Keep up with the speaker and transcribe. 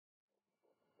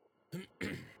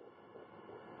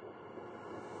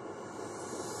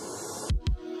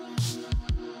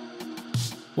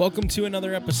Welcome to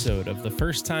another episode of the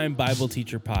First Time Bible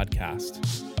Teacher Podcast,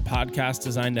 a podcast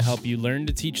designed to help you learn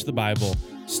to teach the Bible,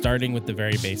 starting with the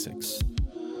very basics.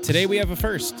 Today we have a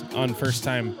first on First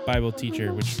Time Bible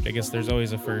Teacher, which I guess there's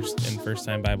always a first in First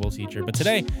Time Bible Teacher, but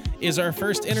today is our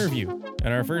first interview,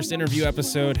 and our first interview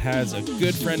episode has a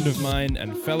good friend of mine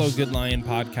and fellow Good Lion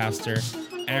podcaster,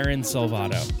 Aaron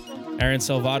Salvato. Aaron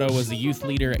Salvato was the youth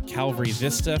leader at Calvary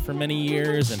Vista for many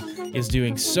years and is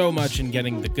doing so much in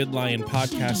getting the Good Lion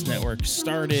Podcast Network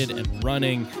started and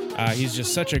running. He's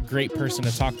just such a great person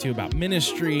to talk to about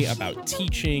ministry, about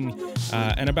teaching,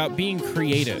 and about being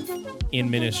creative in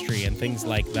ministry and things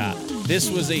like that. This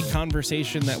was a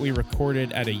conversation that we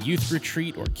recorded at a youth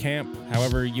retreat or camp,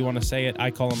 however you want to say it.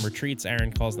 I call them retreats.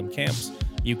 Aaron calls them camps.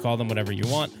 You call them whatever you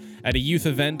want. At a youth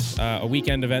event, a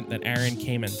weekend event that Aaron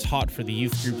came and taught for the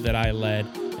youth group that I led,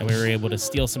 and we were able to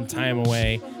steal some time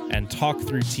away and talk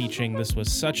through teaching. This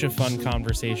was such a fun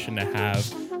conversation to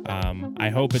have. I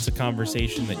hope it's a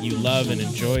conversation that you love and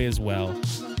enjoy as well.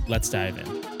 Let's dive in.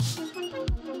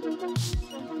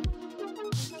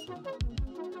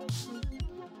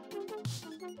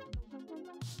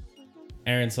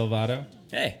 Aaron Salvato.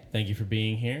 Hey. Thank you for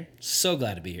being here. So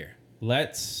glad to be here.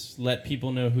 Let's let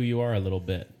people know who you are a little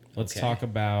bit. Let's talk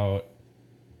about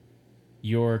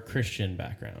your Christian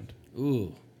background.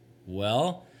 Ooh,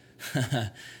 well,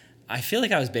 I feel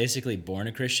like I was basically born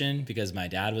a Christian because my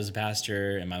dad was a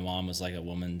pastor and my mom was like a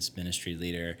woman's ministry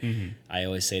leader. Mm-hmm. I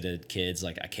always say to kids,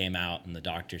 like, I came out and the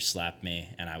doctor slapped me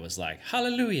and I was like,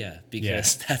 hallelujah,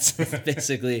 because that's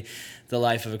basically the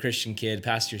life of a Christian kid,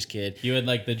 pastor's kid. You had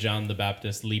like the John the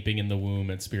Baptist leaping in the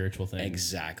womb at spiritual things.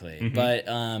 Exactly. Mm-hmm. But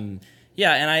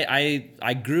yeah, and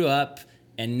I grew up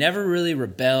and never really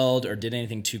rebelled or did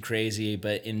anything too crazy.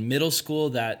 But in middle school,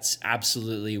 that's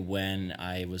absolutely when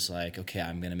I was like, okay,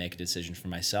 I'm going to make a decision for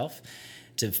myself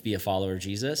to be a follower of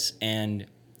Jesus. And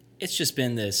it's just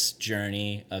been this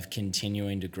journey of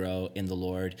continuing to grow in the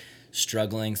Lord,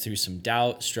 struggling through some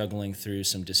doubt, struggling through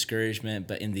some discouragement.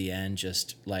 But in the end,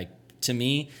 just like, to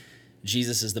me,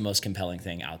 Jesus is the most compelling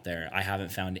thing out there. I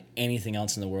haven't found anything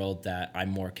else in the world that I'm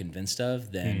more convinced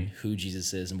of than who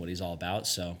Jesus is and what he's all about.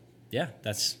 So yeah,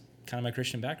 that's kind of my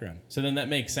Christian background. So then that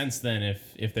makes sense then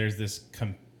if there's this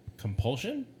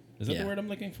compulsion? Is that the word I'm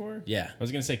looking for? Yeah. I was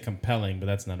going to say compelling, but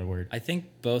that's not a word. I think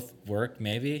both work,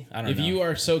 maybe. I don't know. If you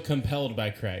are so compelled by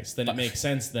Christ, then it makes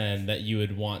sense then that you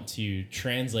would want to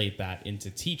translate that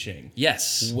into teaching.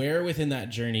 Yes. Where within that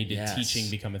journey did teaching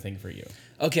become a thing for you?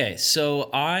 Okay, so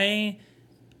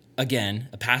again,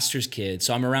 a pastor's kid,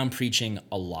 so I'm around preaching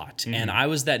a lot. Mm-hmm. And I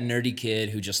was that nerdy kid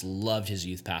who just loved his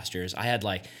youth pastors. I had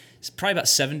probably about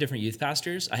 7 different youth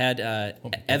pastors. I had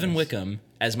Evan Wickham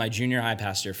as my junior high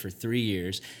pastor for 3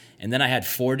 years. And then I had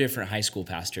 4 different high school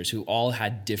pastors who all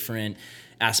had different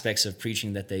aspects of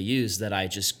preaching that they used that I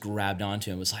just grabbed onto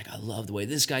and was like, I love the way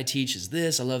this guy teaches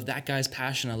this. I love that guy's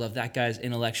passion. I love that guy's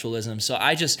intellectualism. So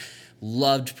I just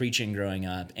loved preaching growing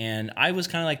up. And I was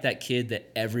kind of like that kid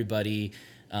that everybody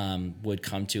would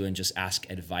come to and just ask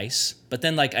advice. But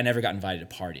then I never got invited to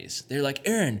parties. They're like,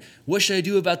 Aaron, what should I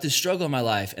do about this struggle in my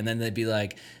life? And then they'd be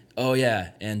like, oh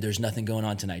yeah, and there's nothing going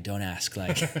on tonight. Don't ask.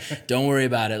 Don't worry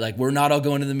about it. We're not all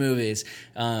going to the movies.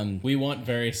 We want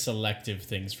very selective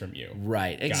things from you.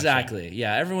 Right, exactly. Gotcha.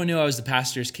 Yeah, everyone knew I was the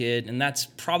pastor's kid, and that's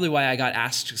probably why I got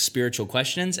asked spiritual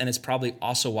questions, and it's probably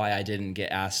also why I didn't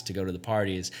get asked to go to the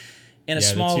parties. The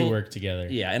two work together.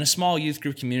 Yeah, in a small youth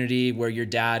group community where your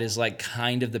dad is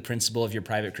kind of the principal of your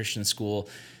private Christian school,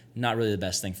 not really the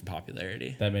best thing for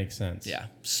popularity. That makes sense. Yeah.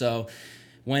 So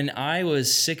when I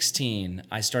was 16,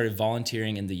 I started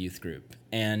volunteering in the youth group.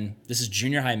 And this is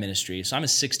junior high ministry. So I'm a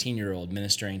 16-year-old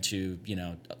ministering to,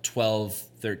 12,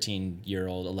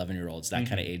 13-year-old, 11-year-olds, that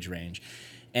kind of age range.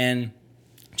 And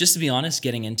just to be honest,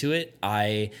 getting into it,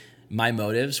 my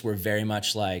motives were very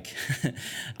much here's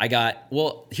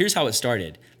how it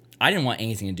started. I didn't want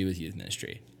anything to do with youth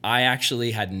ministry. I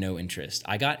actually had no interest.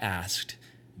 I got asked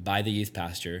by the youth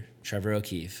pastor, Trevor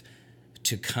O'Keefe,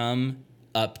 to come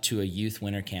up to a youth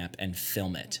winter camp and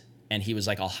film it. And he was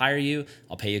like, I'll hire you.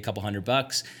 I'll pay you a couple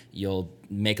 $100. You'll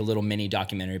make a little mini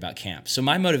documentary about camp. So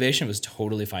my motivation was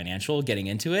totally financial getting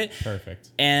into it. Perfect.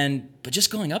 But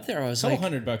just going up there, I was like,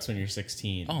 $100 when you're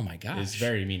 16. Oh my gosh. Is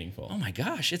very meaningful. Oh my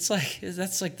gosh. That's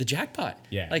the jackpot.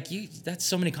 Yeah. That's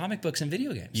so many comic books and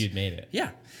video games. You'd made it.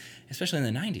 Yeah. Especially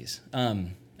in the 90s.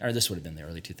 Or this would have been the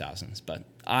early 2000s. But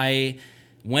I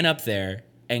went up there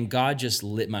and God just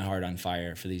lit my heart on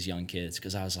fire for these young kids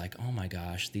because I was like, oh my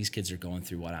gosh, these kids are going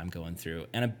through what I'm going through.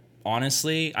 And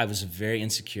honestly, I was a very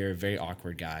insecure, very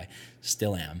awkward guy,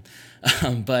 still am.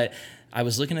 But I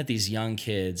was looking at these young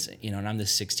kids, and I'm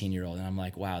this 16-year-old, and I'm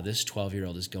like, wow, this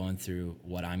 12-year-old is going through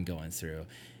what I'm going through.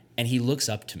 And he looks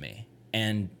up to me.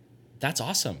 And that's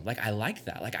awesome. Like, I like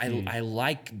that. Like, I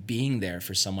like being there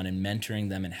for someone and mentoring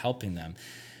them and helping them.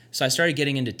 So I started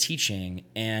getting into teaching,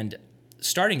 and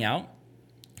starting out,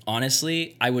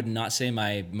 honestly, I would not say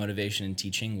my motivation in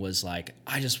teaching was like,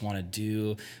 I just want to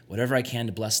do whatever I can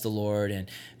to bless the Lord and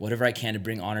whatever I can to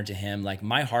bring honor to him. Like,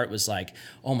 my heart was like,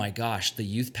 oh my gosh, the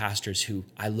youth pastors who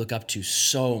I look up to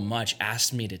so much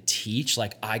asked me to teach.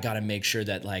 Like, I got to make sure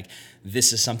that like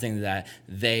this is something that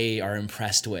they are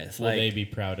impressed with. Will they be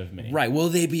proud of me? Right. Will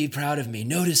they be proud of me?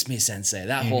 Notice me, sensei,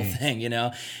 that whole thing,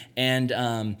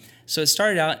 And so it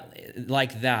started out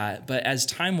like that, but as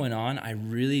time went on, I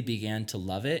really began to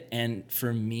love it. And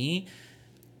for me,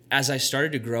 as I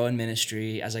started to grow in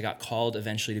ministry, as I got called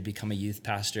eventually to become a youth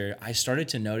pastor, I started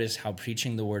to notice how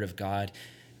preaching the word of God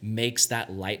makes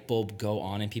that light bulb go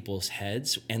on in people's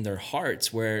heads and their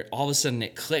hearts, where all of a sudden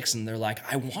it clicks and they're like,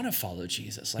 I want to follow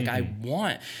Jesus. Like, I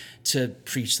want to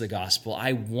preach the gospel.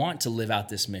 I want to live out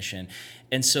this mission.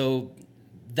 And so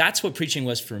that's what preaching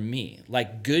was for me.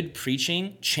 Like, good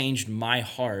preaching changed my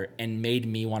heart and made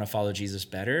me want to follow Jesus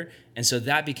better. And so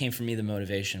that became for me the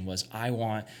motivation, was I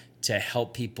want to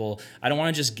help people. I don't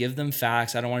want to just give them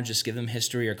facts. I don't want to just give them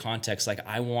history or context. Like,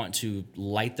 I want to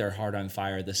light their heart on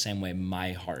fire the same way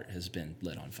my heart has been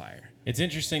lit on fire. It's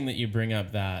interesting that you bring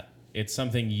up that it's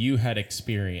something you had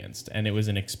experienced, and it was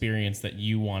an experience that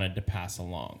you wanted to pass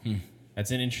along.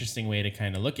 That's an interesting way to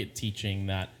kind of look at teaching,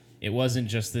 that it wasn't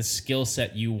just this skill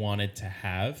set you wanted to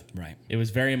have. Right. It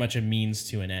was very much a means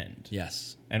to an end.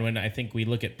 Yes. And when I think we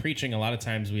look at preaching, a lot of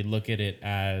times we look at it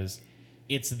as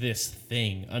it's this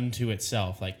thing unto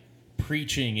itself. Like,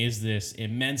 preaching is this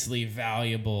immensely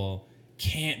valuable,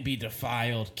 can't be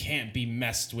defiled, can't be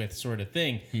messed with sort of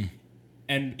thing.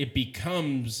 And it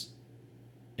becomes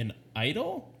an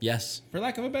idol? Yes. For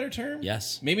lack of a better term?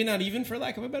 Yes. Maybe not even for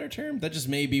lack of a better term. That just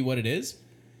may be what it is.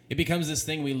 It becomes this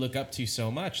thing we look up to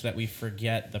so much that we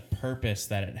forget the purpose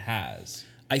that it has.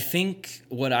 I think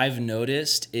what I've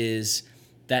noticed is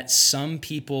that some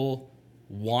people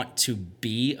want to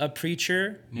be a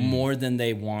preacher more than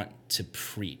they want to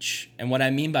preach. And what I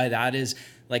mean by that is,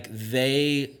 like,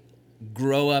 they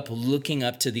grow up looking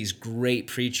up to these great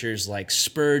preachers like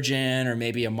Spurgeon, or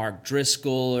maybe a Mark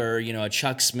Driscoll, or, a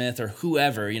Chuck Smith, or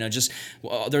whoever,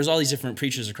 there's all these different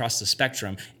preachers across the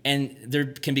spectrum. And there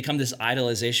can become this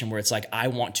idolization where it's like, I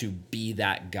want to be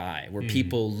that guy, where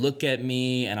people look at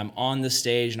me and I'm on the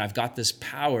stage and I've got this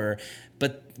power.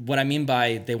 But what I mean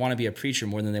by they want to be a preacher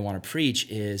more than they want to preach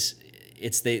is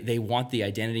they want the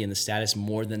identity and the status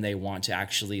more than they want to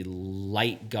actually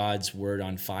light God's word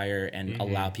on fire and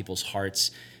allow people's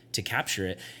hearts to capture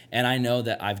it. And I know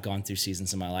that I've gone through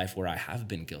seasons in my life where I have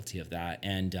been guilty of that.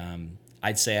 And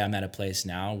I'd say I'm at a place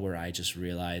now where I just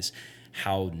realize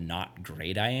how not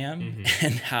great I am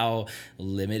and how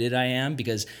limited I am,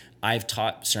 because I've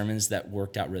taught sermons that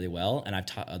worked out really well, and I've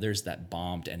taught others that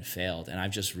bombed and failed. And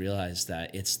I've just realized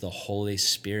that it's the Holy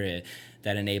Spirit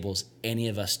that enables any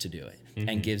of us to do it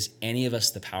and gives any of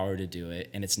us the power to do it.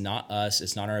 And it's not us,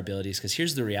 it's not our abilities. Because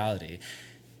here's the reality.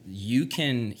 You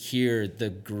can hear the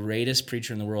greatest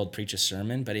preacher in the world preach a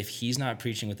sermon, but if he's not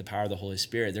preaching with the power of the Holy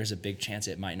Spirit, there's a big chance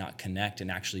it might not connect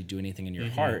and actually do anything in your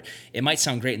heart. It might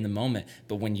sound great in the moment,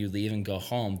 but when you leave and go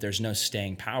home, there's no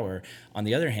staying power. On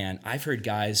the other hand, I've heard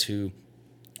guys who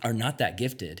are not that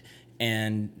gifted,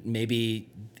 and maybe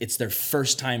it's their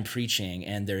first time preaching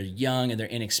and they're young and they're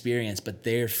inexperienced, but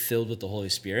they're filled with the Holy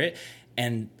Spirit.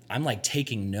 And I'm like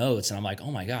taking notes, and I'm like,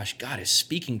 oh my gosh, God is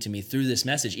speaking to me through this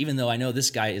message, even though I know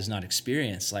this guy is not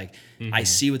experienced. Like, I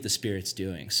see what the Spirit's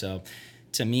doing. So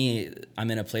to me, I'm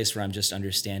in a place where I'm just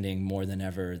understanding more than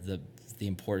ever the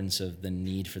importance of the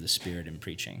need for the Spirit in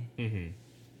preaching.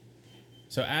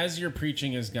 So as your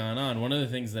preaching has gone on, one of the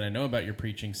things that I know about your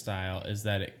preaching style is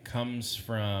that it comes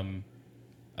from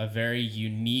a very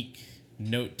unique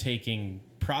note-taking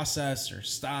process or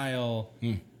style.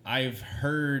 I've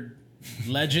heard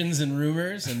legends and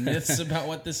rumors and myths about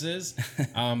what this is,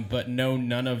 but know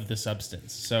none of the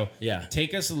substance. So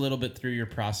take us a little bit through your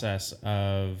process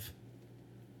of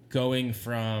going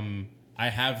from, I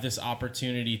have this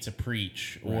opportunity to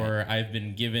preach, or I've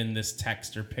been given this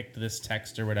text or picked this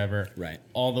text or whatever,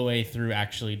 all the way through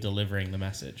actually delivering the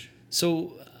message.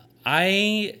 So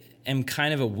I am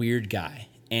kind of a weird guy,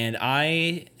 and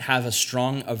I have a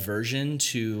strong aversion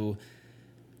to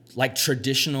like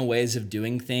traditional ways of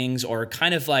doing things, or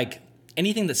kind of like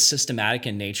anything that's systematic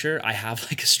in nature, I have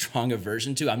like a strong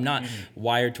aversion to. I'm not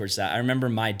wired towards that. I remember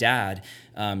my dad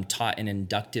taught an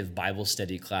inductive Bible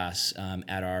study class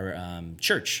at our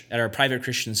church, at our private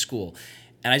Christian school.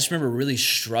 And I just remember really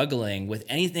struggling with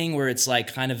anything where it's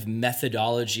like kind of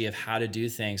methodology of how to do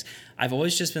things. I've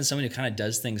always just been someone who kind of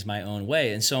does things my own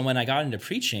way. And so when I got into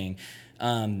preaching,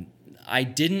 I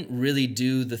didn't really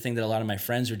do the thing that a lot of my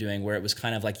friends were doing, where it was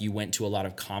kind of like you went to a lot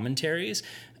of commentaries.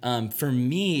 For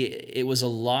me, it was a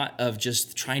lot of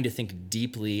just trying to think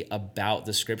deeply about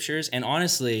the scriptures. And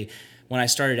honestly, when I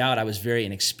started out, I was very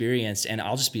inexperienced. And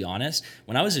I'll just be honest,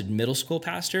 when I was a middle school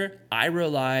pastor, I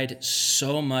relied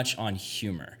so much on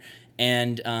humor.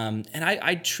 And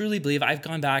I truly believe, I've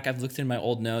gone back, I've looked in my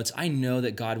old notes. I know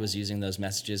that God was using those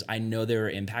messages. I know they were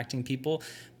impacting people.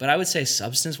 But I would say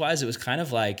substance-wise, it was kind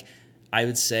of like, I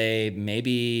would say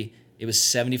maybe it was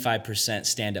 75%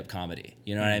 stand-up comedy.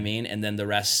 You know what I mean? And then the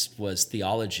rest was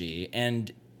theology.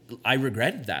 And I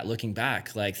regretted that looking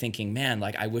back, like thinking, man,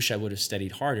 like I wish I would have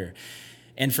studied harder.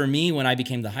 And for me, when I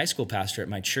became the high school pastor at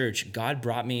my church, God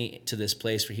brought me to this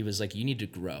place where he was like, you need to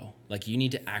grow. Like you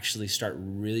need to actually start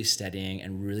really studying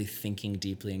and really thinking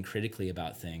deeply and critically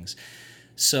about things.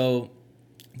 So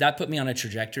that put me on a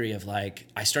trajectory of like,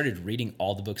 I started reading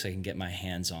all the books I can get my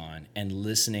hands on and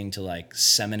listening to like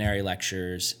seminary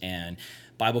lectures and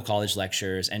Bible college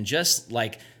lectures and just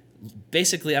like,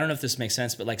 basically, I don't know if this makes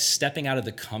sense, but like stepping out of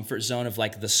the comfort zone of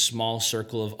like the small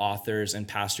circle of authors and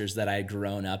pastors that I had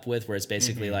grown up with, where it's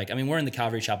basically like, I mean, we're in the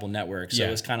Calvary Chapel Network. So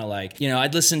it was kind of like, you know,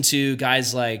 I'd listen to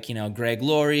guys like, you know, Greg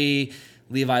Laurie,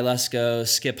 Levi Lusko,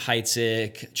 Skip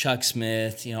Heitzig, Chuck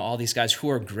Smith, you know, all these guys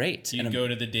who are great. You go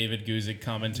to the David Guzik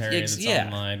commentary that's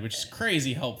online, which is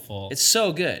crazy helpful. It's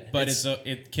so good. But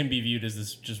it can be viewed as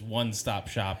this just one-stop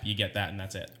shop. You get that and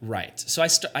that's it. Right. So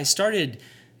I started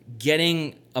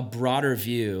getting a broader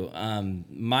view.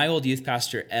 My old youth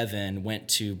pastor, Evan, went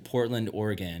to Portland,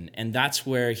 Oregon, and that's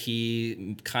where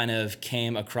he kind of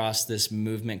came across this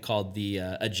movement called the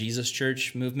A Jesus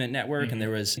Church Movement Network. And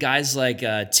there was guys like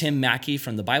Tim Mackey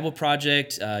from the Bible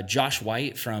Project, Josh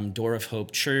White from Door of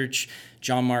Hope Church,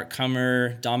 John Mark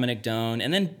Comer, Dominic Doan.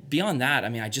 And then beyond that, I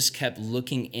mean, I just kept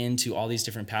looking into all these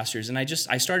different pastors, and I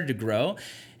started to grow.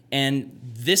 And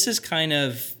this is kind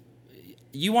of,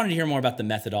 you wanted to hear more about the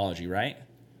methodology, right?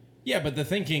 Yeah, but the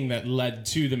thinking that led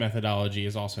to the methodology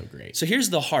is also great. So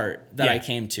here's the heart that I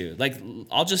came to. Like,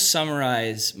 I'll just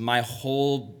summarize my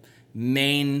whole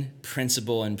main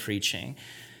principle in preaching.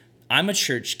 I'm a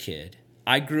church kid.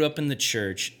 I grew up in the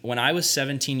church. When I was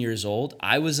 17 years old,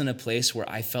 I was in a place where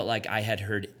I felt like I had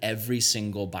heard every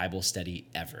single Bible study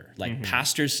ever. Like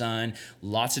pastor's son,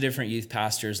 lots of different youth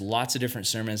pastors, lots of different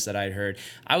sermons that I'd heard.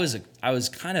 I was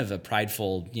kind of a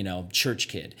prideful, you know, church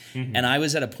kid. And I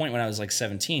was at a point when I was like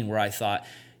 17 where I thought,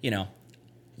 you know,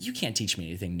 you can't teach me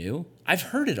anything new. I've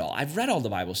heard it all. I've read all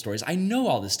the Bible stories. I know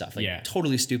all this stuff. Like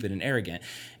totally stupid and arrogant.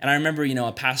 And I remember, you know,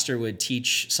 a pastor would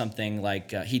teach something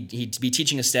like he'd be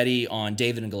teaching a study on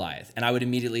David and Goliath. And I would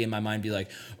immediately in my mind be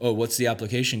like, oh, what's the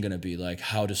application going to be? Like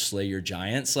how to slay your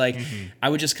giants? Like I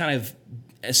would just kind of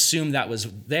assume that was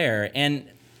there. And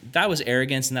that was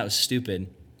arrogance and that was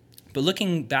stupid. But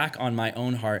looking back on my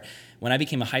own heart, when I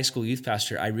became a high school youth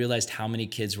pastor, I realized how many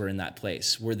kids were in that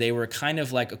place where they were kind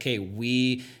of like, okay,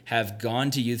 we have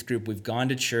gone to youth group, we've gone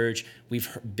to church,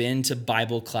 we've been to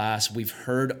Bible class, we've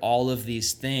heard all of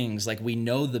these things, like we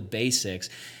know the basics.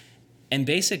 And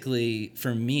basically,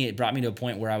 for me, it brought me to a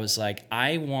point where I was like,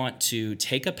 I want to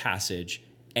take a passage,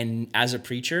 and as a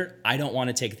preacher, I don't want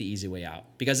to take the easy way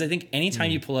out. Because I think anytime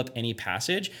you pull up any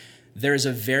passage, there's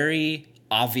a very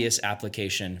obvious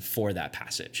application for that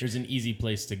passage. There's an easy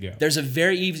place to go. There's a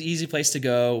very easy place to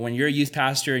go. When you're a youth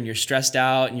pastor and you're stressed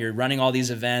out and you're running all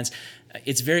these events,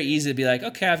 it's very easy to be like,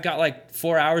 okay, I've got like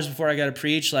 4 hours before I got to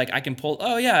preach. Like I can pull,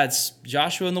 oh yeah, it's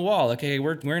Joshua and the wall. Okay,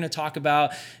 we're going to talk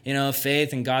about, you know,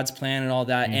 faith and God's plan and all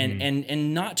that.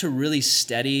 And not to really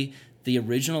study the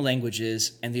original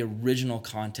languages and the original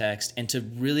context and to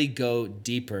really go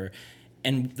deeper.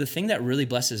 And the thing that really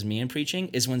blesses me in preaching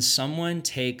is when someone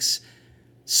takes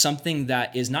something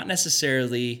that is not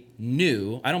necessarily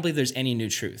new. I don't believe there's any new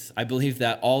truth. I believe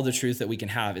that all the truth that we can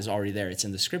have is already there. It's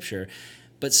in the scripture.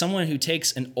 But someone who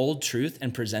takes an old truth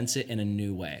and presents it in a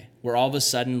new way, where all of a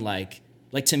sudden, like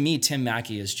to me, Tim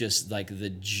Mackey is just like the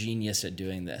genius at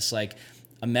doing this. Like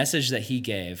a message that he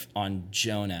gave on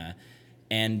Jonah,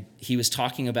 and he was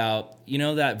talking about, you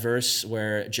know, that verse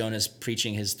where Jonah's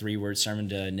preaching his 3-word sermon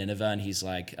to Nineveh, and he's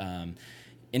like,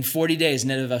 in 40 days,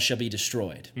 Nineveh shall be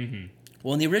destroyed.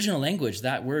 Well, in the original language,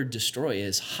 that word destroy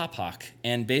is hapak.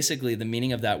 And basically the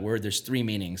meaning of that word, there's three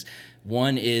meanings.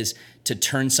 One is to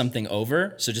turn something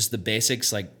over. So just the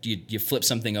basics, like you flip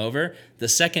something over. The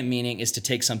second meaning is to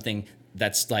take something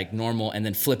that's like normal and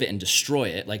then flip it and destroy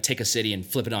it, like take a city and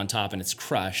flip it on top and it's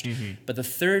crushed. But the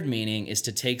third meaning is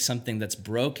to take something that's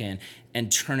broken and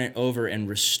turn it over and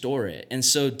restore it. And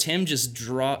so Tim just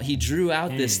drew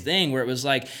out this thing where it was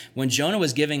like when Jonah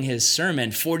was giving his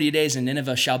sermon, 40 days in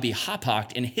Nineveh shall be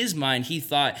hapaked, in his mind he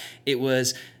thought it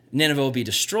was Nineveh will be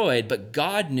destroyed, but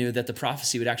God knew that the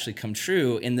prophecy would actually come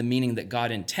true in the meaning that God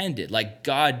intended. Like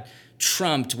God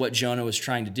trumped what Jonah was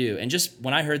trying to do. And just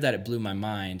when I heard that, it blew my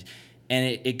mind.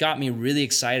 And it got me really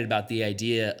excited about the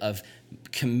idea of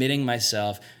committing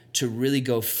myself to really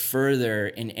go further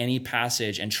in any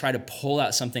passage and try to pull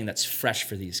out something that's fresh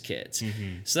for these kids.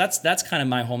 So that's kind of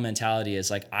my whole mentality, is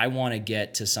like, I want to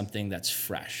get to something that's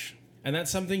fresh. And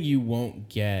that's something you won't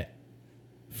get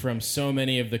from so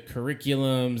many of the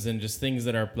curriculums and just things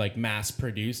that are like mass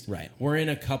produced. Right. We're in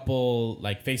a couple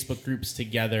like Facebook groups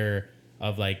together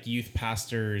of like Youth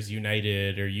Pastors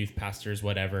United or Youth Pastors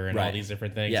whatever and all these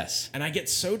different things. Yes. And I get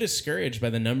so discouraged by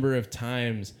the number of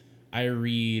times I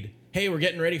read, hey, we're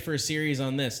getting ready for a series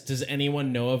on this. Does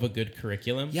anyone know of a good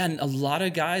curriculum? Yeah, and a lot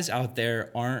of guys out there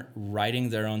aren't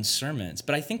writing their own sermons.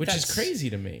 But I think Which that's is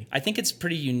crazy to me. I think it's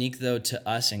pretty unique, though, to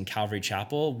us in Calvary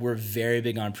Chapel. We're very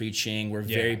big on preaching. We're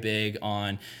very big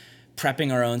on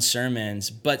prepping our own sermons,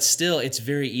 but still it's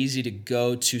very easy to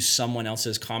go to someone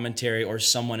else's commentary or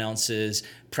someone else's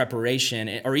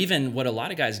preparation, or even what a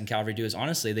lot of guys in Calvary do is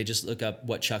honestly, they just look up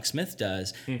what Chuck Smith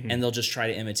does and they'll just try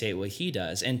to imitate what he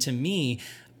does. And to me,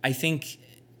 I think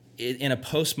in a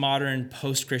postmodern,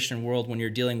 post-Christian world, when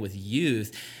you're dealing with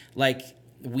youth, like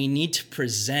we need to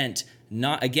present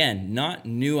not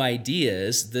new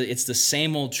ideas. It's the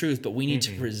same old truth, but we need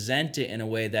to present it in a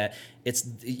way that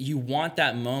you want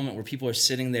that moment where people are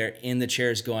sitting there in the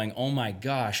chairs going, oh my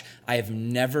gosh, I have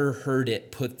never heard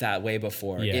it put that way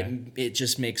before. Yeah. It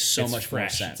just makes so much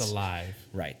fresh, more sense. It's alive.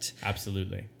 Right.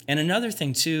 Absolutely. And another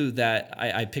thing too that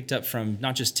I picked up from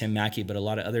not just Tim Mackie, but a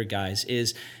lot of other guys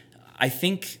is I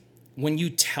think when you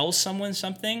tell someone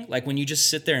something, like when you just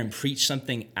sit there and preach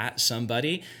something at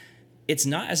somebody, it's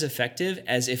not as effective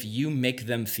as if you make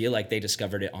them feel like they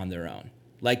discovered it on their own.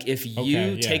 Like if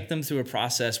you take them through a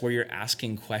process where you're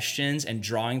asking questions and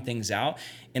drawing things out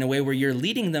in a way where you're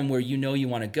leading them where you know you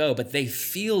want to go, but they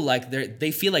feel like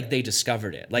they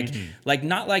discovered it. Like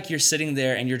not like you're sitting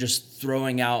there and you're just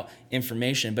throwing out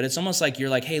information, but it's almost like you're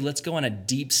like, hey, let's go on a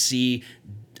deep sea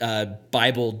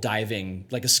Bible diving,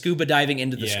 like a scuba diving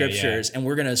into the scriptures, and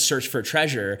we're going to search for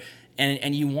treasure.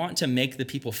 And you want to make the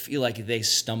people feel like they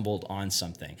stumbled on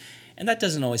something. And that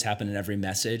doesn't always happen in every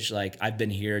message. Like I've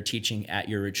been here teaching at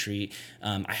your retreat.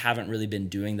 I haven't really been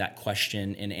doing that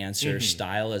question and answer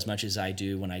style as much as I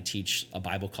do when I teach a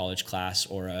Bible college class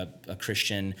or a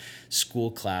Christian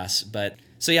school class. But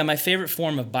so yeah, my favorite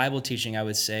form of Bible teaching, I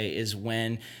would say, is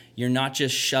when you're not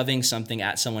just shoving something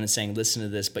at someone and saying, listen to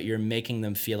this, but you're making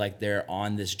them feel like they're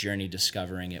on this journey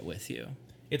discovering it with you.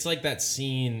 It's like that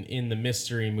scene in the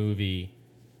Mystery Movie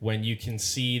when you can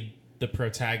see the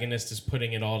protagonist is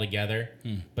putting it all together,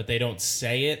 but they don't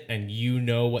say it, and you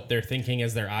know what they're thinking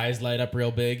as their eyes light up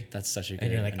real big. That's such a good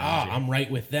And you're like, analogy. I'm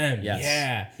right with them. Yes.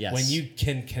 Yeah. Yes. When you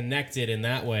can connect it in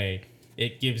that way,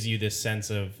 it gives you this sense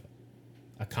of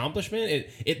accomplishment.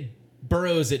 It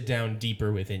burrows it down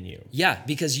deeper within you. Yeah,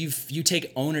 because you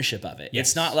take ownership of it. Yes.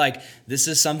 It's not like this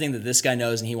is something that this guy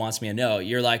knows and he wants me to know.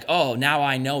 You're like, oh, now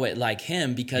I know it like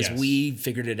him because we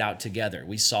figured it out together.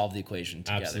 We solved the equation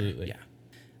together. Absolutely. Yeah.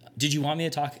 Did you want me to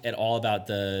talk at all about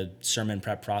the sermon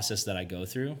prep process that I go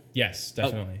through? Yes,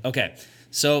 definitely. Oh, okay.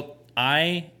 So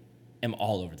I am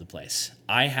all over the place.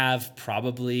 I have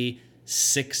probably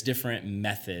 6 different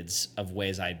methods of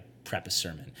ways I prep a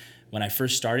sermon. When I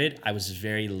first started, I was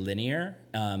very linear.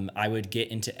 I would get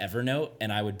into Evernote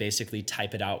and I would basically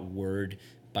type it out word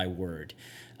by word.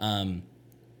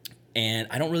 And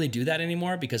I don't really do that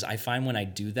anymore because I find when I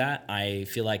do that, I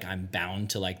feel like I'm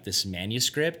bound to like this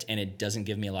manuscript and it doesn't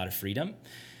give me a lot of freedom.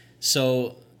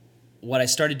 So what I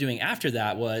started doing after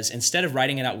that was instead of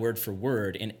writing it out word for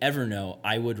word in Evernote,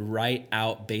 I would write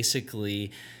out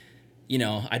basically,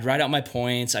 I'd write out my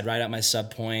points, I'd write out my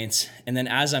subpoints, and then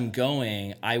as I'm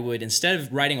going, I would, instead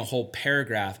of writing a whole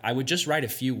paragraph, I would just write a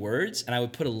few words and I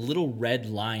would put a little red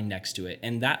line next to it.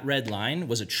 And that red line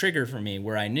was a trigger for me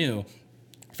where I knew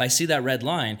if I see that red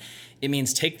line, it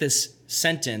means take this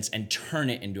sentence and turn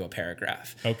it into a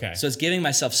paragraph. Okay. So it's giving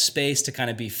myself space to kind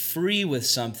of be free with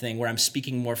something where I'm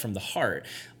speaking more from the heart.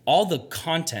 all the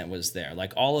content was there,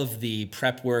 like all of the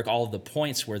prep work, all of the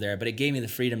points were there, but it gave me the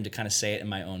freedom to kind of say it in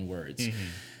my own words.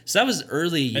 So that was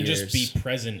early years. And just be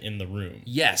present in the room.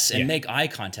 Yes, and make eye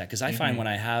contact. Because I find when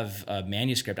I have a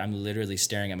manuscript, I'm literally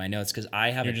staring at my notes because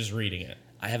You're just reading it.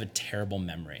 I have a terrible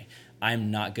memory.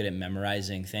 I'm not good at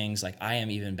memorizing things. Like I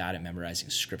am even bad at memorizing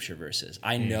scripture verses.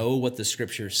 I know what the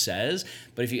scripture says,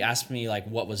 but if you ask me like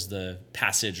what was the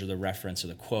passage or the reference or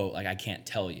the quote, like I can't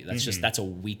tell you. That's that's a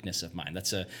weakness of mine.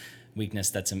 That's a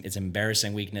weakness it's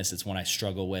embarrassing weakness. It's one I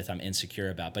struggle with. I'm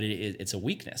insecure about, but it's a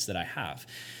weakness that I have.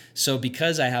 So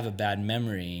because I have a bad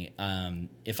memory,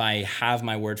 if I have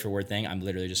my word for word thing, I'm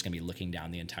literally just going to be looking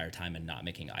down the entire time and not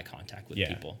making eye contact with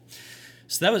people.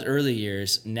 So that was early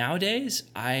years. Nowadays,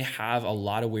 I have a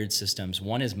lot of weird systems.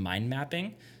 One is mind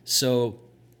mapping. So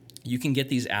you can get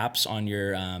these apps on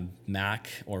your Mac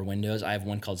or Windows. I have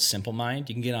one called Simple Mind.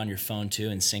 You can get it on your phone too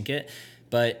and sync it.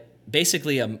 But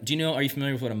basically, are you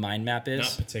familiar with what a mind map is?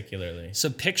 Not particularly. So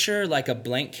picture like a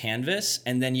blank canvas,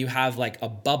 and then you have like a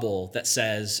bubble that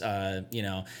says,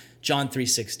 John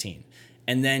 3:16.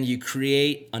 And then you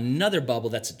create another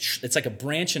bubble it's like a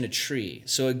branch in a tree.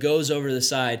 So it goes over the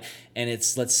side and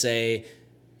it's, let's say,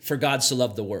 for God so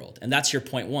loved the world. And that's your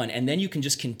point one. And then you can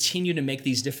just continue to make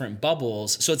these different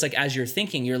bubbles. So it's like as you're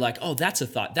thinking, you're like, oh, that's a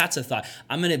thought. That's a thought.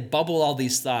 I'm going to bubble all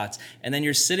these thoughts. And then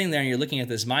you're sitting there and you're looking at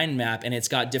this mind map and it's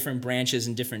got different branches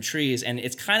and different trees. And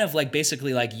it's kind of like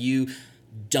basically like you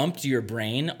dumped your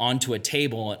brain onto a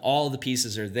table and all the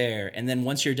pieces are there. And then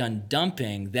once you're done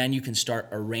dumping, then you can start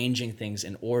arranging things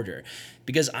in order.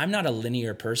 Because I'm not a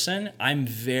linear person, I'm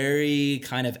very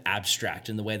kind of abstract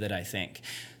in the way that I think.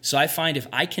 So I find if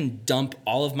I can dump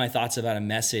all of my thoughts about a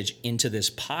message into this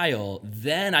pile,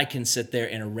 then I can sit there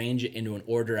and arrange it into an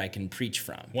order I can preach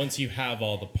from. Once you have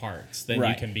all the parts, then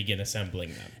you can begin assembling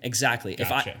them. Exactly.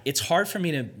 Gotcha. It's hard for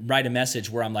me to write a message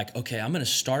where I'm like, okay, I'm going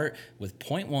to start with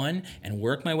point one and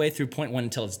work my way through point one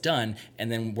until it's done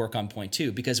and then work on point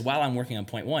two. Because while I'm working on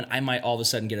point one, I might all of a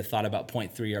sudden get a thought about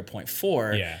point three or point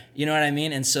four. Yeah. You know what I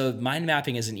mean? And so mind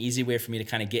mapping is an easy way for me to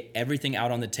kind of get everything out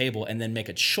on the table and then make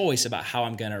a choice about how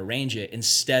I'm going to arrange it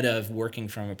instead of working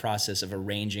from a process of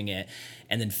arranging it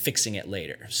and then fixing it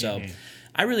later. So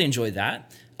I really enjoy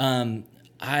that.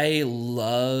 I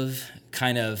love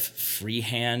kind of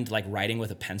freehand, like writing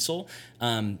with a pencil.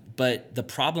 But the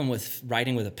problem with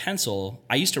writing with a pencil,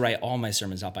 I used to write all my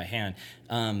sermons out by hand,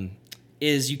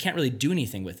 is you can't really do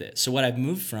anything with it. So what I've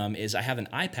moved from is I have an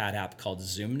iPad app called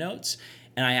Zoom Notes,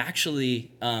 and I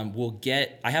actually I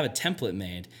have a template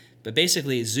made, but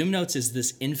basically Zoom Notes is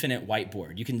this infinite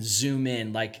whiteboard. You can zoom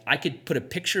in, like I could put a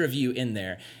picture of you in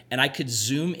there and I could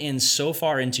zoom in so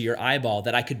far into your eyeball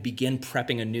that I could begin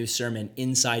prepping a new sermon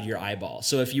inside your eyeball.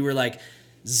 So if you were like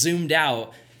zoomed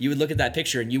out, you would look at that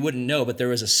picture and you wouldn't know, but there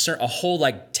was a whole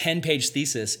like 10-page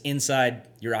thesis inside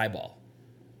your eyeball.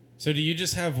 So do you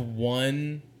just have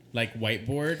one like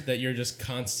whiteboard that you're just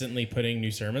constantly putting new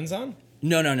sermons on?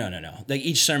 No. Like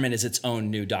each sermon is its own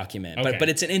new document, okay. but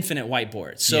it's an infinite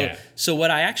whiteboard. Yeah. So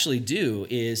what I actually do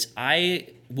is I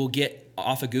will get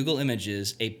off of Google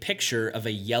Images a picture of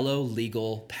a yellow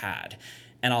legal pad,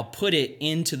 and I'll put it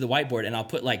into the whiteboard, and I'll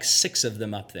put like 6 of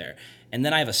them up there. And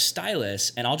then I have a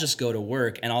stylus, and I'll just go to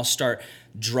work, and I'll start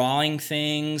drawing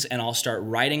things, and I'll start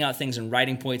writing out things and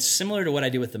writing points, similar to what I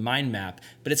do with the mind map.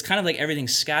 But it's kind of like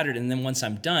everything's scattered, and then once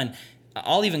I'm done,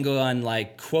 I'll even go on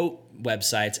like quote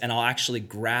websites and I'll actually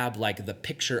grab like the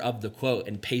picture of the quote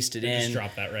and paste it in. Just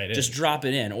drop that right in. Just drop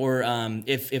it in. Or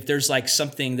if there's like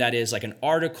something that is like an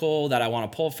article that I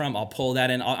want to pull from, I'll pull that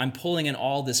in. I'm pulling in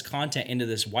all this content into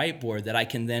this whiteboard that I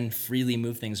can then freely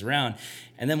move things around.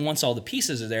 And then once all the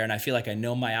pieces are there and I feel like I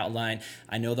know my outline,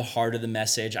 I know the heart of the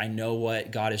message, I know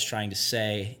what God is trying to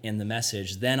say in the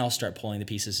message, then I'll start pulling the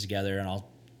pieces together and I'll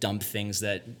dump things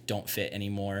that don't fit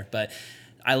anymore. But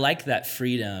I like that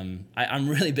freedom. I'm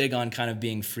really big on kind of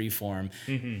being free form.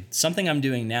 Mm-hmm. Something I'm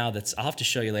doing now I'll have to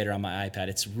show you later on my iPad.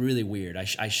 It's really weird.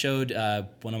 I showed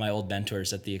one of my old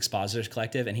mentors at the Expositors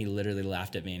Collective, and he literally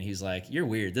laughed at me, and he's like, "You're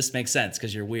weird. This makes sense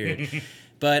because you're weird."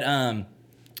 But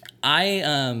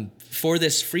for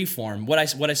this free form, what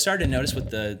I started to notice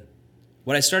with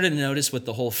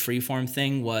the whole free form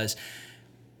thing was,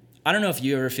 I don't know if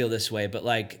you ever feel this way, but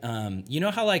like you know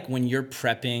how like when you're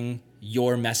prepping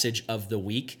your message of the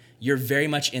week, you're very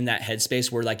much in that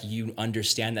headspace where like you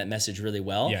understand that message really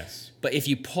well. Yes. But if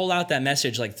you pull out that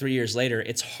message like 3 years later,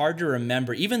 it's hard to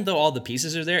remember, even though all the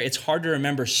pieces are there, it's hard to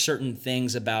remember certain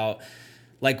things about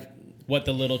like what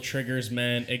the little triggers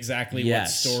meant, exactly what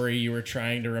story you were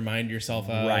trying to remind yourself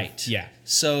of. Right. Yeah.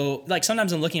 So like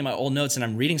sometimes I'm looking at my old notes and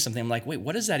I'm reading something. I'm like, wait,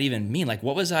 what does that even mean? Like,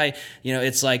 what was I,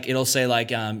 it's like, it'll say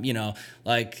like,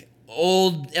 like,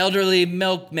 old elderly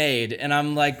milkmaid, and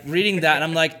I'm like reading that and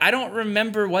I'm like, I don't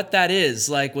remember what that is.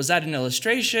 Like, was that an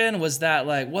illustration? Was that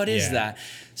like, what is that?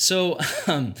 So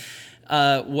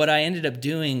what I ended up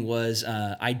doing was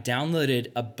I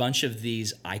downloaded a bunch of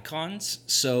these icons.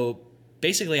 So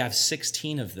basically I have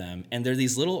 16 of them, and they're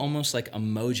these little almost like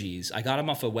emojis. I got them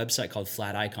off a website called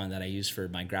Flat Icon that I use for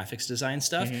my graphics design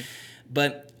stuff.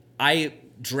 But I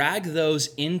drag those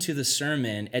into the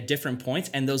sermon at different points,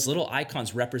 and those little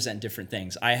icons represent different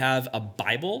things. I have a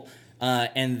Bible,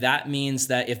 and that means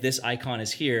that if this icon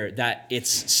is here, that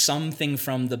it's something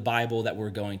from the Bible that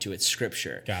we're going to. It's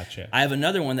scripture. Gotcha. I have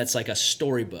another one that's like a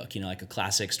storybook, like a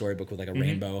classic storybook with like a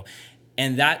rainbow.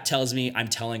 And that tells me I'm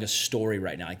telling a story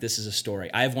right now. Like, this is a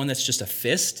story. I have one that's just a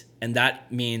fist, and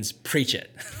that means preach it.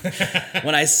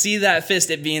 When I see that fist,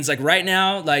 it means like right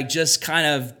now, like just kind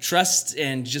of trust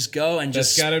and just go and That's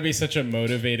just. got to be such a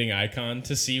motivating icon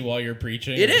to see while you're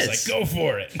preaching. It is. Like, go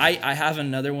for it. I have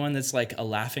another one that's like a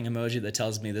laughing emoji that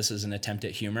tells me this is an attempt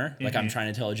at humor. Like, I'm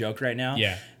trying to tell a joke right now.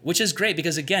 Yeah. Which is great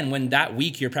because, again, when that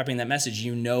week you're prepping that message,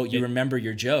 you remember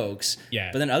your jokes.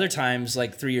 Yeah. But then other times,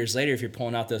 like 3 years later, if you're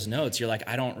pulling out those notes, you're like,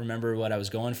 I don't remember what I was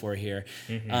going for here.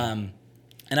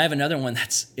 And I have another one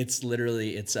it's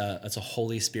literally a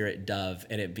Holy Spirit dove,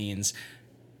 and it means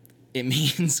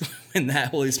when that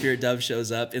Holy Spirit dove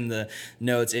shows up in the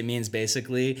notes, it means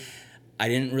basically I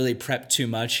didn't really prep too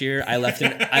much here. I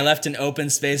left an open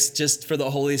space just for the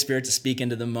Holy Spirit to speak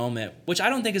into the moment, which I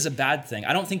don't think is a bad thing.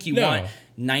 I don't think you want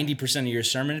 90% of your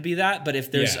sermon to be that, but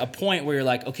if there's a point where you're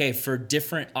like, okay, for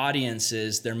different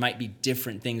audiences, there might be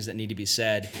different things that need to be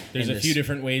said. There's a few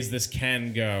different ways this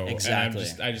can go. Exactly.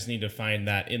 And I just need to find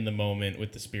that in the moment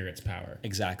with the Spirit's power.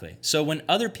 Exactly. So when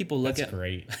other people look That's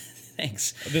great.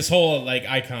 Thanks. This whole like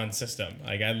icon system,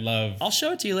 like I love. I'll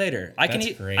show it to you later.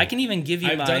 Great. I can even give you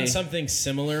I've done something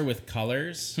similar with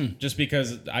colors, just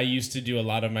because I used to do a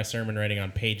lot of my sermon writing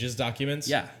on Pages documents.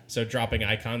 Yeah. So dropping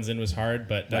icons in was hard,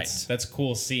 but that's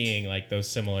cool seeing like those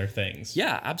similar things.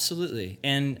 Yeah, absolutely.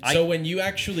 And so when you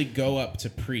actually go up to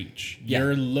preach,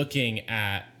 you're looking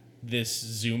at this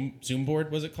Zoom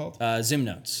board, was it called? Zoom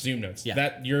Notes. Zoom Notes. Yeah.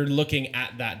 That you're looking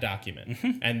at that document,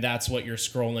 and that's what you're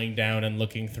scrolling down and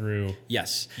looking through.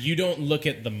 Yes. You don't look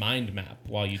at the mind map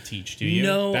while you teach, do you?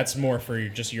 No. That's more for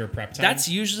your prep time? That's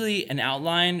usually an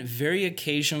outline. Very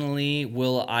occasionally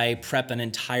will I prep an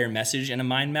entire message in a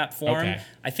mind map form. Okay.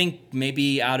 I think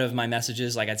maybe out of my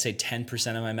messages, like I'd say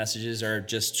 10% of my messages are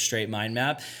just straight mind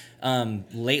map.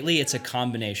 Lately, it's a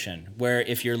combination where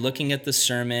if you're looking at the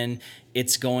sermon,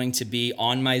 it's going to be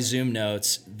on my Zoom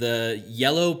Notes, the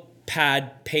yellow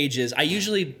pad pages. I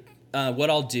usually, what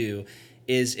I'll do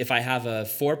is if I have a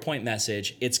 4-point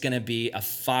message, it's going to be a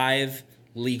 5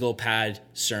 legal pad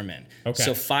sermon. Okay.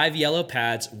 So 5 yellow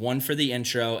pads, 1 for the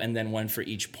intro and then 1 for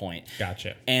each point.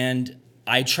 Gotcha. And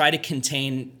I try to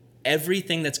contain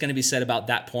everything that's going to be said about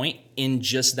that point in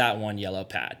just that one yellow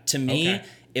pad. To me,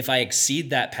 if I exceed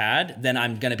that pad, then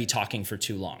I'm going to be talking for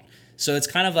too long. So it's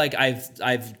kind of like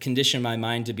I've conditioned my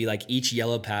mind to be like each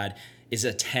yellow pad is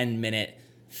a 10-minute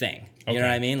thing. You know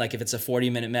what I mean? Like if it's a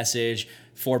 40-minute message,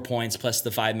 4 points plus the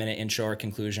 5-minute intro or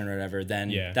conclusion or whatever,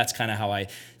 then that's kind of how I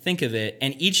think of it.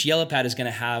 And each yellow pad is going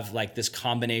to have like this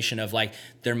combination of like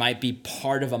there might be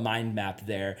part of a mind map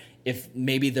there. If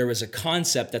maybe there was a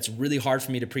concept that's really hard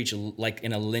for me to preach like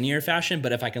in a linear fashion,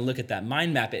 but if I can look at that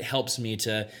mind map, it helps me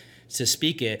to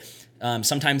speak it.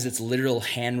 Sometimes it's literal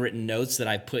handwritten notes that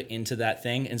I put into that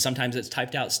thing, and sometimes it's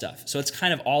typed out stuff. So it's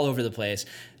kind of all over the place.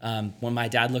 When my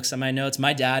dad looks at my notes,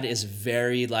 my dad is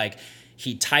very like,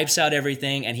 he types out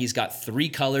everything, and he's got 3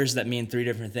 colors that mean 3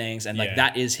 different things, and like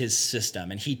that is his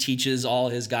system. And he teaches all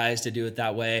his guys to do it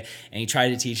that way. And he tried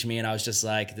to teach me, and I was just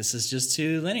like, this is just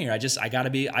too linear. I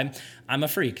gotta be. I'm a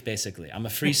freak, basically. I'm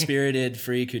a free-spirited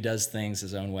freak who does things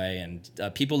his own way.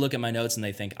 And people look at my notes and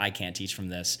they think I can't teach from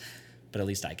this, but at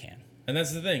least I can. And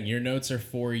that's the thing. Your notes are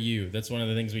for you. That's one of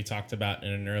the things we talked about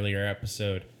in an earlier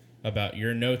episode about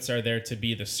your notes are there to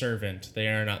be the servant. They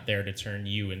are not there to turn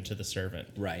you into the servant.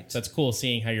 Right. So that's cool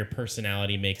seeing how your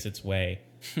personality makes its way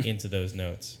into those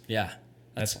notes. Yeah.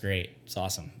 That's great. It's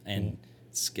awesome. And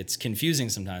it's confusing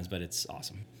sometimes, but it's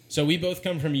awesome. So we both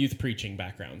come from youth preaching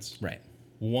backgrounds. Right.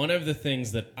 One of the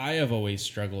things that I have always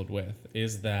struggled with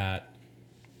is that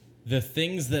the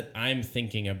things that I'm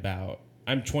thinking about,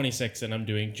 I'm 26 and I'm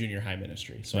doing junior high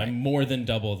ministry. So I'm more than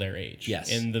double their age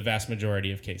in the vast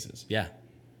majority of cases. Yeah.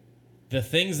 The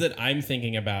things that I'm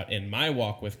thinking about in my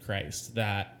walk with Christ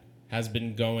that has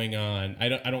been going on, I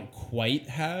don't quite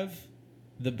have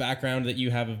the background that you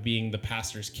have of being the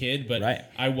pastor's kid, but Right.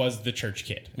 I was the church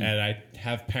kid. And I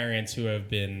have parents who have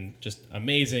been just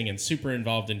amazing and super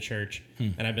involved in church.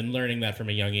 And I've been learning that from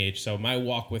a young age. So my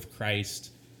walk with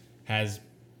Christ has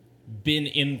been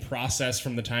in process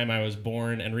from the time I was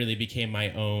born and really became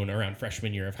my own around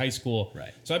freshman year of high school.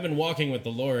 Right. So I've been walking with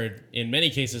the Lord in many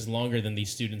cases longer than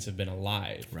these students have been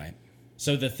alive. Right.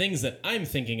 So the things that I'm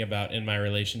thinking about in my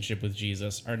relationship with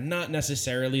Jesus are not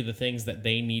necessarily the things that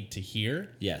they need to hear.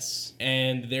 Yes.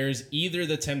 And there's either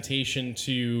the temptation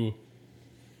to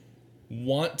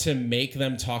want to make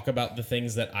them talk about the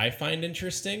things that I find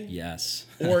interesting, Yes.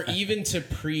 or even to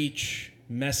preach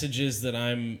messages that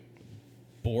I'm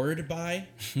bored by.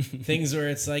 Things where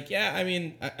it's like, yeah,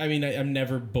 I'm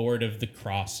never bored of the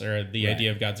cross or the Right.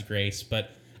 idea of God's grace, but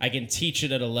I can teach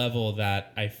it at a level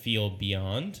that I feel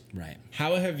beyond. Right.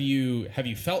 How have you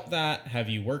felt that? Have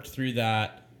you worked through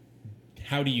that?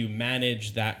 How do you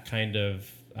manage that kind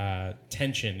of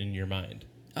tension in your mind?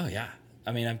 Oh, yeah.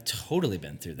 I mean, I've totally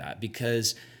been through that,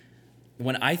 because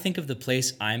when I think of the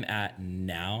place I'm at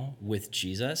now with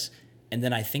Jesus, and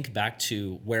then I think back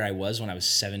to where I was when I was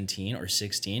 17 or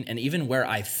 16, and even where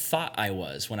I thought I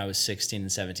was when I was 16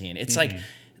 and 17, it's like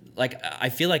I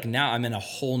feel like now I'm in a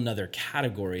whole nother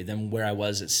category than where I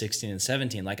was at 16 and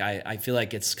 17. Like I feel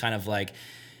like it's kind of like,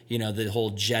 you know, the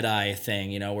whole Jedi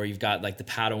thing, you know, where you've got like the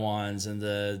Padawans and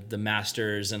the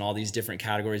Masters and all these different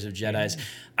categories of Jedis.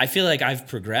 I feel like I've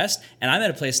progressed, and I'm at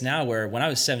a place now where when I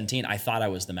was 17, I thought I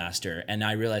was the Master, and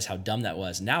I realized how dumb that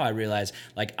was. Now I realize,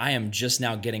 like, I am just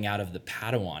now getting out of the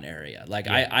Padawan area. Like,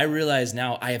 I realize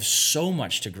now I have so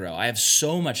much to grow. I have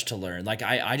so much to learn. Like,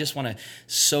 I just want to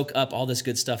soak up all this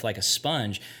good stuff like a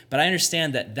sponge, but I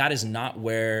understand that that is not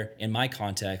where, in my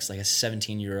context, like a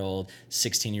 17-year-old,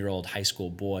 16-year-old high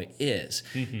school boy is.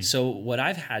 So what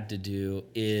I've had to do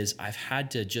is I've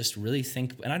had to just really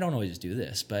think, and I don't always do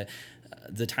this, but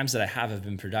the times that I have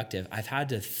been productive. I've had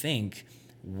to think,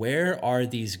 where are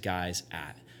these guys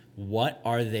at? What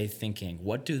are they thinking?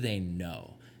 What do they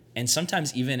know? And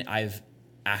sometimes even I've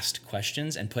asked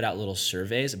questions and put out little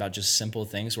surveys about just simple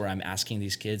things where I'm asking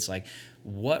these kids, like,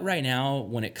 what right now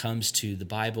when it comes to the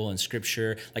Bible and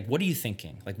scripture, like, what are you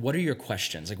thinking? Like, what are your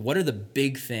questions? Like, what are the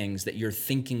big things that you're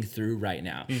thinking through right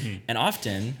now? And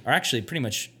often, or actually pretty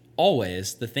much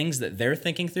always, the things that they're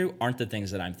thinking through aren't the things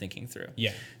that I'm thinking through.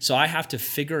 Yeah. So I have to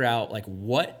figure out like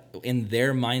what in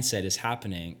their mindset is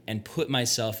happening and put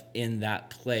myself in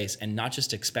that place, and not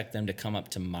just expect them to come up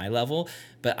to my level,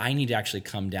 but I need to actually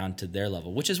come down to their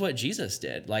level, which is what Jesus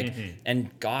did. Like,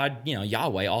 and God, you know,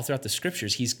 Yahweh, all throughout the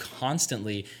scriptures, he's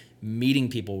constantly meeting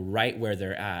people right where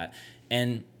they're at.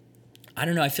 And I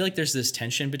don't know, I feel like there's this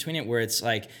tension between it where it's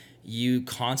like, you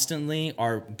constantly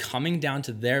are coming down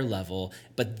to their level,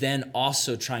 but then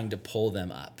also trying to pull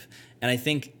them up. And I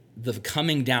think the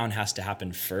coming down has to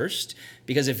happen first,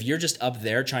 because if you're just up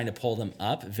there trying to pull them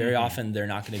up, very often they're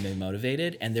not going to be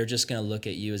motivated, and they're just going to look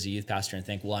at you as a youth pastor and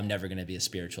think, well, I'm never going to be as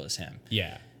spiritual as him.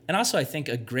 Yeah. And also I think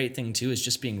a great thing too is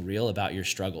just being real about your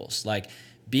struggles. Like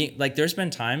there's been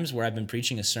times where I've been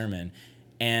preaching a sermon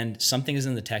and something is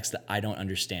in the text that I don't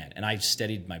understand, and I've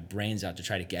studied my brains out to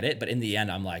try to get it. But in the end,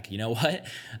 I'm like, you know what?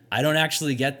 I don't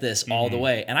actually get this all the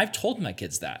way. And I've told my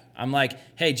kids that. I'm like,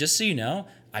 hey, just so you know,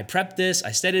 I prepped this,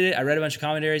 I studied it, I read a bunch of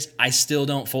commentaries. I still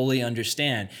don't fully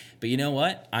understand. But you know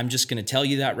what? I'm just going to tell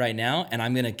you that right now, and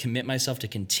I'm going to commit myself to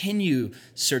continue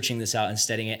searching this out and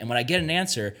studying it. And when I get an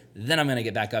answer, then I'm going to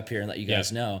get back up here and let you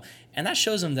guys know. And that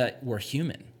shows them that we're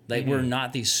human. Like, we're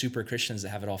not these super Christians that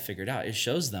have it all figured out. It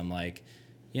shows them, like,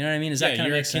 you know what I mean? Does that kind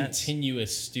of make sense? You're a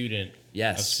continuous student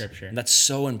of Scripture. And that's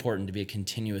so important, to be a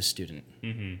continuous student.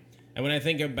 And when I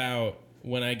think about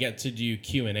when I get to do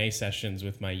Q&A sessions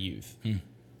with my youth,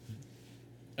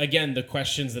 again, the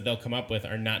questions that they'll come up with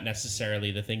are not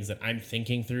necessarily the things that I'm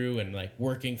thinking through and like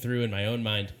working through in my own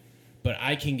mind, but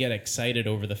I can get excited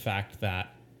over the fact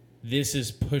that this is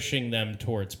pushing them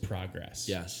towards progress.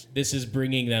 Yes. This is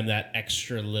bringing them that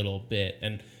extra little bit.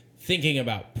 And thinking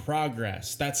about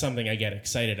progress, that's something I get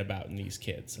excited about in these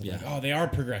kids. I'm like, oh, they are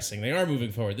progressing. They are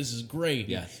moving forward. This is great.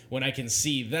 Yes. When I can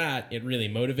see that, it really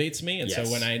motivates me. And so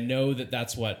when I know that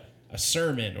that's what a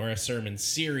sermon or a sermon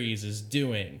series is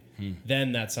doing,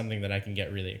 then that's something that I can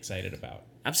get really excited about.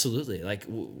 Absolutely. Like,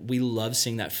 we love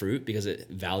seeing that fruit because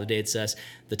it validates us.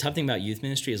 The tough thing about youth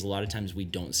ministry is a lot of times we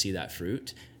don't see that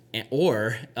fruit.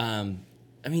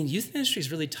 Youth ministry is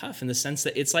really tough in the sense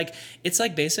that it's like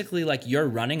basically like you're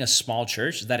running a small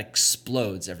church that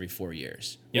explodes every 4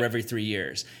 years or every 3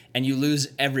 years, and you lose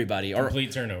everybody, or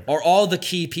complete turnover, or all the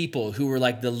key people who were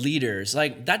like the leaders.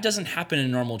 Like, that doesn't happen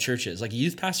in normal churches. Like,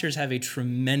 youth pastors have a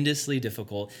tremendously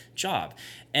difficult job,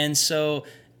 and so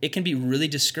it can be really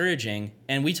discouraging.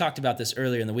 And we talked about this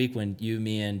earlier in the week when you,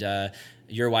 me, and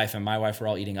your wife and my wife were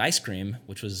all eating ice cream,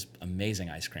 which was amazing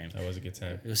ice cream. That was a good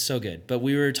time. It was so good. But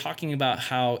we were talking about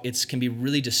how it can be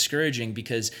really discouraging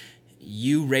because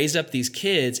you raise up these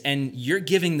kids and you're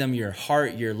giving them your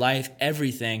heart, your life,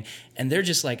 everything, and they're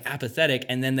just like apathetic.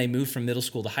 And then they move from middle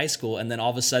school to high school, and then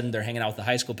all of a sudden they're hanging out with the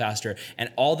high school pastor,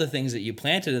 and all the things that you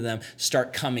planted in them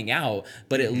start coming out.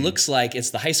 But it looks like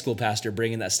it's the high school pastor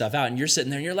bringing that stuff out, and you're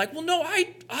sitting there and you're like, well, no,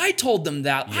 I told them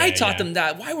that. I taught them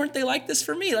that. Why weren't they like this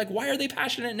for me? Like, why are they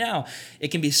passionate now? It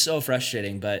can be so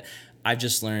frustrating, but I've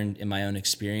just learned in my own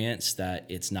experience that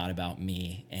it's not about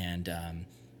me. And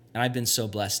I've been so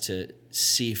blessed to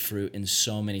see fruit in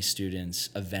so many students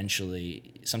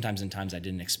eventually, sometimes in times I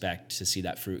didn't expect to see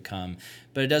that fruit come,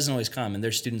 but it doesn't always come. And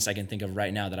there's students I can think of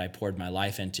right now that I poured my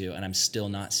life into, and I'm still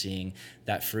not seeing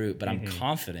that fruit, but I'm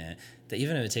confident that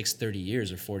even if it takes 30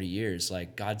 years or 40 years,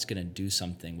 like God's going to do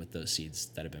something with those seeds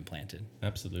that have been planted.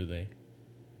 Absolutely.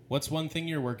 What's one thing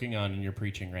you're working on in your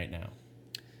preaching right now?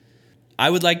 I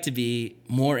would like to be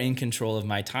more in control of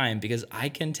my time because I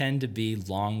can tend to be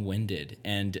long-winded.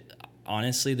 And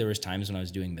honestly, there was times when I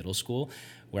was doing middle school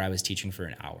where I was teaching for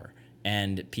an hour.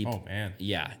 And people,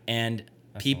 yeah. And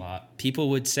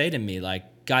people would say to me,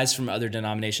 like, guys from other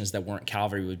denominations that weren't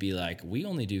Calvary would be like, we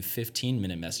only do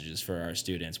 15-minute messages for our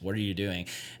students. What are you doing?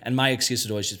 And my excuse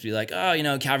would always just be like,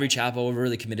 oh, Calvary Chapel, we're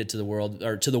really committed to the world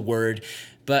or to the word.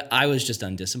 But I was just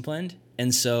undisciplined.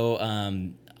 And so,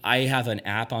 I have an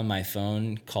app on my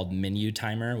phone called Menu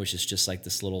Timer, which is just like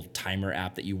this little timer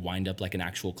app that you wind up like an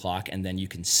actual clock, and then you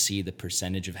can see the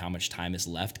percentage of how much time is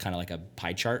left, kind of like a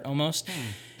pie chart almost.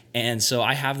 And so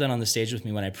I have that on the stage with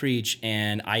me when I preach,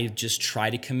 and I just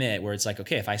try to commit where it's like,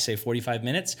 okay, if I say 45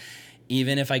 minutes,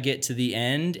 even if I get to the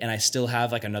end and I still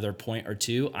have like another point or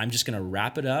two, I'm just going to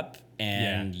wrap it up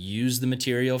and use the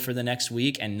material for the next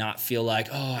week and not feel like,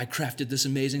 oh, I crafted this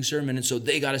amazing sermon, and so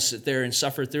they got to sit there and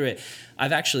suffer through it.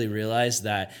 I've actually realized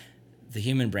that the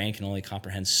human brain can only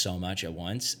comprehend so much at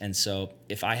once. And so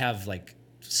if I have like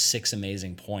 6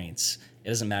 amazing points, it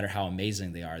doesn't matter how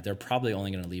amazing they are. They're probably only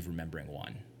going to leave remembering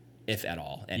 1, if at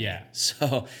all. Anyway. Yeah.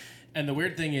 So... And the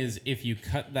weird thing is, if you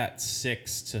cut that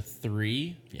 6 to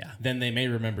 3, then they may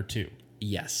remember 2.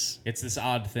 Yes. It's this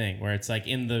odd thing where it's like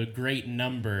in the great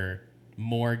number,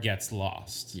 more gets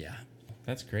lost. Yeah.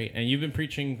 That's great. And you've been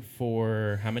preaching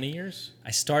for how many years?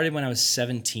 I started when I was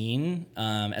 17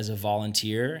 as a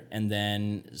volunteer. And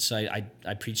then, so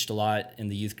I preached a lot in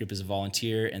the youth group as a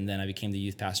volunteer. And then I became the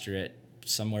youth pastor at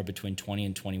somewhere between 20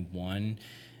 and 21. And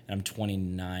I'm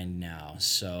 29 now.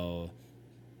 So...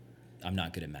 I'm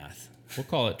not good at math. We'll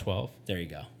call it 12. There you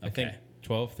go. Okay. I think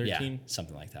 12, 13? Yeah,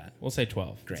 something like that. We'll say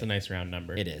 12. Great. It's a nice round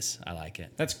number. It is. I like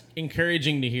it. That's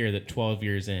encouraging to hear that 12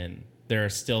 years in, there are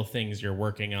still things you're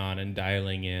working on and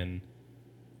dialing in.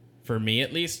 For me,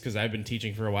 at least, because I've been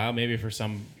teaching for a while. Maybe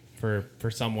for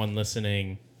someone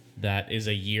listening that is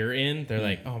a year in, they're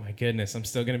like, oh my goodness, I'm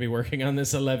still going to be working on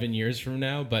this 11 years from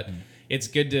now. But it's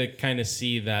good to kind of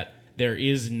see that there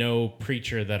is no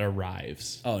preacher that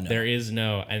arrives. Oh, no. There is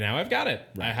no, and now I've got it.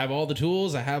 Right. I have all the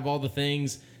tools. I have all the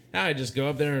things. Now I just go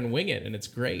up there and wing it, and it's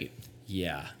great.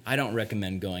 Yeah. I don't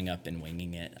recommend going up and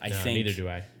winging it. Neither do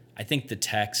I. I think the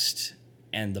text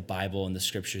and the Bible and the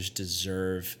scriptures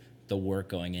deserve the work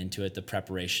going into it, the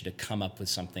preparation to come up with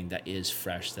something that is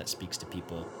fresh, that speaks to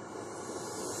people.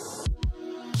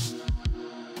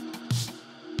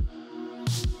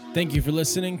 Thank you for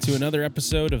listening to another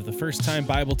episode of the First Time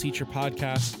Bible Teacher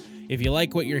Podcast. If you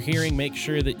like what you're hearing, make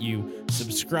sure that you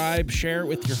subscribe, share it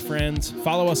with your friends,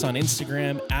 follow us on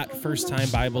Instagram at First Time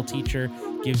Bible Teacher.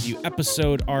 Gives you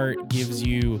episode art, gives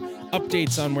you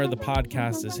updates on where the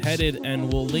podcast is headed,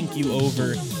 and we'll link you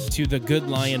over to the Good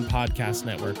Lion Podcast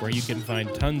Network, where you can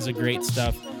find tons of great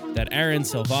stuff that Aaron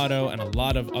Salvato and a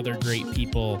lot of other great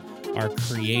people are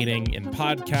creating in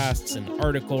podcasts and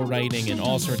article writing and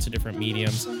all sorts of different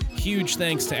mediums. Huge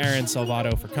thanks to Aaron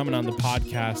Salvato for coming on the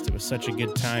podcast. It was such a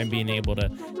good time being able to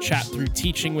chat through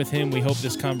teaching with him. We hope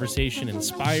this conversation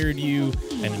inspired you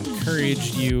and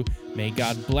encouraged you. May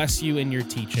God bless you in your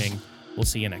teaching. We'll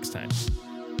see you next time.